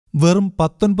വെറും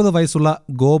 19 വയസ്സുള്ള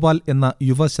ഗോപാൽ എന്ന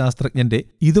യുവശാസ്ത്രജ്ഞന്റെ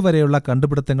ഇതുവരെയുള്ള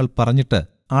കണ്ടുപിടുത്തങ്ങൾ പറഞ്ഞിട്ട്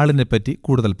ആളിനെപ്പറ്റി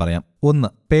കൂടുതൽ പറയാം. 1.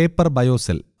 പേപ്പർ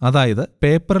ബയോസെൽ, അതായത്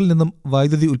പേപ്പറിൽ നിന്നും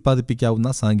വൈദ്യുതി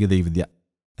ഉൽപ്പാദിപ്പിക്കാവുന്ന സാങ്കേതികവിദ്യ.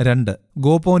 2.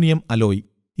 ഗോപോനിയം അലോയ്.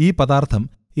 ഈ പദാർത്ഥം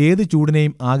ഏത്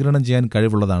ചൂടിനെയും ആഗിരണം ചെയ്യാൻ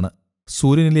കഴിവുള്ളതാണ്.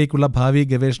 സൂര്യനിലേക്കുള്ള ഭാവി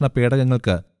ഗവേഷണ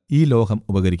പേടകങ്ങൾക്ക് ഈ ലോഹം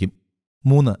ഉപകരിക്കും.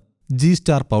 3. G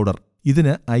star powder.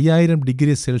 ഇതിന് 5000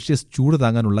 ഡിഗ്രി സെൽഷ്യസ് ചൂട്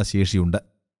താങ്ങാനുള്ള ശേഷിയുണ്ട്.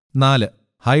 4.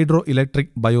 Hydro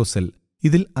electric ബയോസെൽ.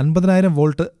 ഇതിൽ 50,000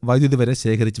 വോൾട്ട് വൈദ്യുതി വരെ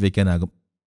ശേഖരിച്ചു വയ്ക്കാനാകും.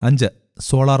 5.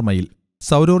 സോളാർ മയിൽ.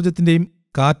 സൗരോർജ്ജത്തിന്റെയും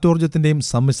കാറ്റോർജ്ജത്തിന്റെയും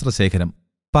സമ്മിശ്ര ശേഖരം.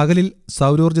 പകലിൽ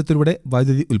സൗരോർജ്ജത്തിലൂടെ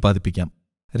വൈദ്യുതി ഉൽപ്പാദിപ്പിക്കാം.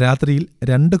 രാത്രിയിൽ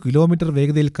 2 കിലോമീറ്റർ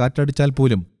വേഗതയിൽ കാറ്റടിച്ചാൽ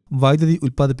പോലും വൈദ്യുതി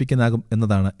ഉൽപ്പാദിപ്പിക്കാനാകും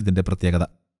എന്നതാണ് ഇതിന്റെ പ്രത്യേകത.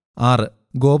 6.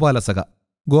 ഗോപാലസഖ.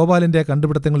 ഗോപാലിന്റെ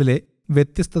കണ്ടുപിടുത്തങ്ങളിലെ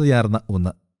വ്യത്യസ്തതയാർന്ന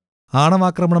ഒന്ന്.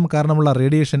 ആണവാക്രമണം കാരണമുള്ള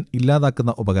റേഡിയേഷൻ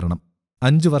ഇല്ലാതാക്കുന്ന ഉപകരണം.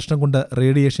 5 വർഷം കൊണ്ട്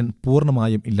റേഡിയേഷൻ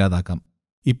പൂർണ്ണമായും ഇല്ലാതാക്കാം.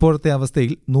 ഇപ്പോഴത്തെ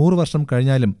അവസ്ഥയിൽ 100 വർഷം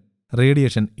കഴിഞ്ഞാലും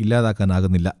radiation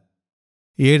ഇല്ലാതാക്കാനാകുന്നില്ല.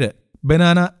 7.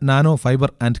 Banana nano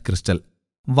fibre and crystal.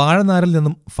 വാഴനാരിൽ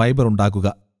നിന്നും ഫൈബർ ഉണ്ടാക്കുക.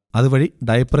 അതുവഴി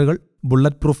ഡയപ്പറുകൾ,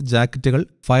 ബുള്ളറ്റ് പ്രൂഫ് ജാക്കറ്റുകൾ,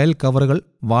 ഫയൽ കവറുകൾ,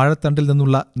 വാഴത്തണ്ടിൽ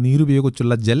നിന്നുള്ള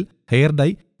നീരുപയോഗിച്ചുള്ള gel, hair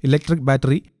dye, electric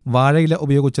battery, വാഴയില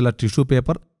ഉപയോഗിച്ചുള്ള ടിഷ്യൂ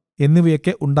പേപ്പർ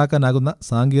എന്നിവയൊക്കെ ഉണ്ടാക്കാനാകുന്ന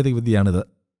സാങ്കേതികവിദ്യയാണിത്.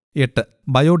 8.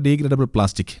 Biodegradable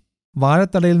plastic.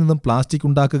 വാഴത്തടയിൽ നിന്നും പ്ലാസ്റ്റിക്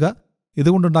ഉണ്ടാക്കുക.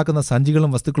 ഇതുകൊണ്ടുണ്ടാക്കുന്ന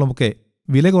സഞ്ചികളും വസ്തുക്കളുമൊക്കെ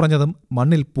വില കുറഞ്ഞതും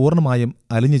മണ്ണിൽ പൂർണ്ണമായും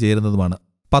അലിഞ്ഞു ചേരുന്നതുമാണ്.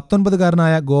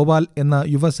 19-കാരനായ ഗോപാൽ എന്ന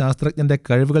യുവശാസ്ത്രജ്ഞന്റെ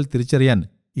കഴിവുകൾ തിരിച്ചറിയാൻ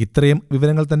ഇത്രയും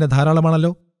വിവരങ്ങൾ തന്നെ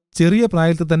ധാരാളമാണല്ലോ. ചെറിയ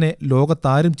പ്രായത്തിൽ തന്നെ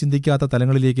ലോകത്താരും ചിന്തിക്കാത്ത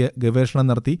തലങ്ങളിലേക്ക് ഗവേഷണം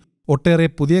നടത്തി ഒട്ടേറെ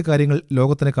പുതിയ കാര്യങ്ങൾ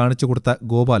ലോകത്തിന് കാണിച്ചു കൊടുത്ത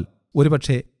ഗോപാൽ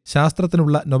ഒരുപക്ഷെ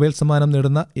ശാസ്ത്രത്തിനുള്ള നൊബേൽ സമ്മാനം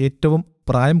നേടുന്ന ഏറ്റവും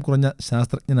പ്രായം കുറഞ്ഞ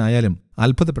ശാസ്ത്രജ്ഞനായാലും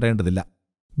അത്ഭുതപ്പെടേണ്ടതില്ല.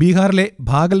 ബീഹാറിലെ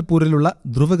ഭാഗൽപൂരിലുള്ള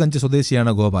ധ്രുവഗഞ്ച്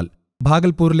സ്വദേശിയാണ് ഗോപാൽ.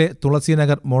 ഭാഗൽപൂരിലെ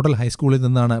തുളസിനഗർ മോഡൽ ഹൈസ്കൂളിൽ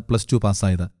നിന്നാണ് +2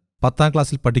 പാസ്സായത്. 10ാം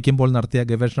ക്ലാസ്സിൽ പഠിക്കുമ്പോൾ നടത്തിയ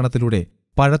ഗവേഷണത്തിലൂടെ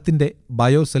പഴത്തിന്റെ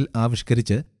ബയോസെൽ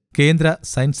ആവിഷ്കരിച്ച് കേന്ദ്ര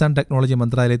സയൻസ് ആൻഡ് ടെക്നോളജി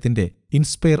മന്ത്രാലയത്തിന്റെ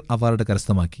ഇൻസ്പയർ അവാർഡ്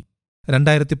കരസ്ഥമാക്കി.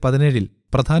 2017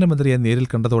 പ്രധാനമന്ത്രിയെ നേരിൽ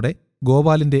കണ്ടതോടെ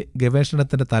ഗോപാലിന്റെ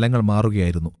ഗവേഷണത്തിന്റെ തലങ്ങൾ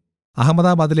മാറുകയായിരുന്നു.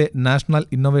 അഹമ്മദാബാദിലെ നാഷണൽ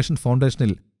ഇന്നൊവേഷൻ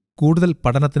ഫൗണ്ടേഷനിൽ കൂടുതൽ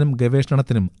പഠനത്തിനും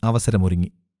ഗവേഷണത്തിനും അവസരമൊരുങ്ങി.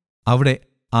 അവിടെ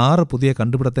 6 പുതിയ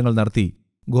കണ്ടുപിടുത്തങ്ങൾ നടത്തി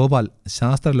ഗോപാൽ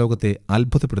ശാസ്ത്രലോകത്തെ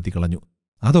അത്ഭുതപ്പെടുത്തി കളഞ്ഞു.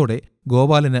 അതോടെ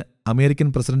ഗോപാലിന് അമേരിക്കൻ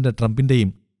പ്രസിഡന്റ് ട്രംപിന്റെയും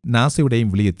നാസയുടെയും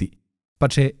വിളിയെത്തി.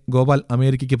 പക്ഷേ ഗോപാൽ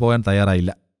അമേരിക്കയ്ക്ക് പോകാൻ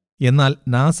തയ്യാറായില്ല. എന്നാൽ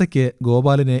നാസയ്ക്ക്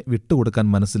ഗോപാലിനെ വിട്ടുകൊടുക്കാൻ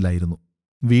മനസ്സിലായിരുന്നു.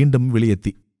 വീണ്ടും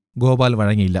വിളിയെത്തി. ഗോപാൽ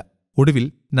വഴങ്ങിയില്ല. ഒടുവിൽ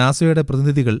നാസയുടെ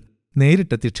പ്രതിനിധികൾ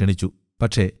നേരിട്ടെത്തി ക്ഷണിച്ചു.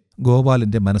 പക്ഷേ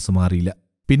ഗോപാലിന്റെ മനസ്സ് മാറിയില്ല.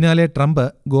 പിന്നാലെ ട്രംപ്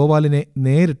ഗോപാലിനെ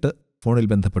നേരിട്ട് ഫോണിൽ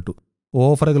ബന്ധപ്പെട്ടു.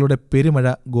 ഓഫറുകളുടെ പെരുമഴ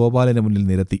ഗോപാലിന് മുന്നിൽ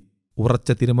നിരത്തി.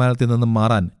 ഉറച്ച തീരുമാനത്തിൽ നിന്നും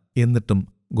മാറാൻ എന്നിട്ടും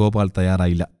ഗോപാൽ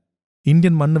തയ്യാറായില്ല.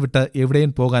 ഇന്ത്യൻ മണ്ണ് വിട്ട്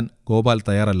എവിടെയും പോകാൻ ഗോപാൽ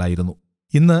തയ്യാറല്ലായിരുന്നു.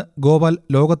 ഇന്ന് ഗോപാൽ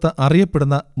ലോകത്ത്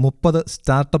അറിയപ്പെടുന്ന 30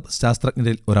 സ്റ്റാർട്ടപ്പ്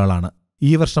ശാസ്ത്രജ്ഞരിൽ ഒരാളാണ്.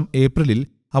 ഈ വർഷം ഏപ്രിലിൽ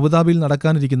അബുദാബിയിൽ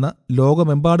നടക്കാനിരിക്കുന്ന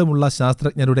ലോകമെമ്പാടുമുള്ള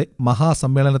ശാസ്ത്രജ്ഞരുടെ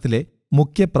മഹാസമ്മേളനത്തിലെ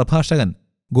മുഖ്യ പ്രഭാഷകൻ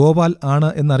ഗോപാൽ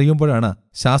ആണ് എന്നറിയുമ്പോഴാണ്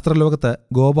ശാസ്ത്രലോകത്ത്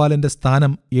ഗോപാലിന്റെ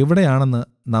സ്ഥാനം എവിടെയാണെന്ന്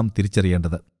നാം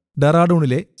തിരിച്ചറിയേണ്ടത്.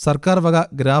 ഡെറാഡൂണിലെ സർക്കാർ വക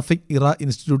ഗ്രാഫിക് ഇറ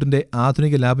ഇൻസ്റ്റിറ്റ്യൂട്ടിന്റെ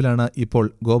ആധുനിക ലാബിലാണ് ഇപ്പോൾ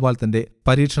ഗോപാൽ തന്റെ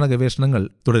പരീക്ഷണ ഗവേഷണങ്ങൾ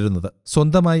തുടരുന്നത്.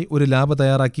 സ്വന്തമായി ഒരു ലാബ്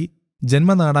തയ്യാറാക്കി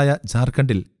ജന്മനാടായ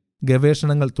ജാർഖണ്ഡിൽ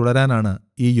ഗവേഷണങ്ങൾ തുടരാനാണ്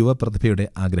ഈ യുവപ്രതിഭയുടെ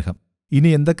ആഗ്രഹം. ഇനി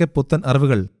എന്തൊക്കെ പുത്തൻ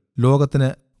അറിവുകൾ ലോകത്തിന്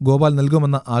ഗോപാൽ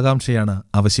നൽകുമെന്ന ആകാംക്ഷയാണ്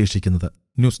അവശേഷിക്കുന്നത്.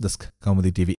 News desk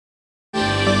Kaumudi TV.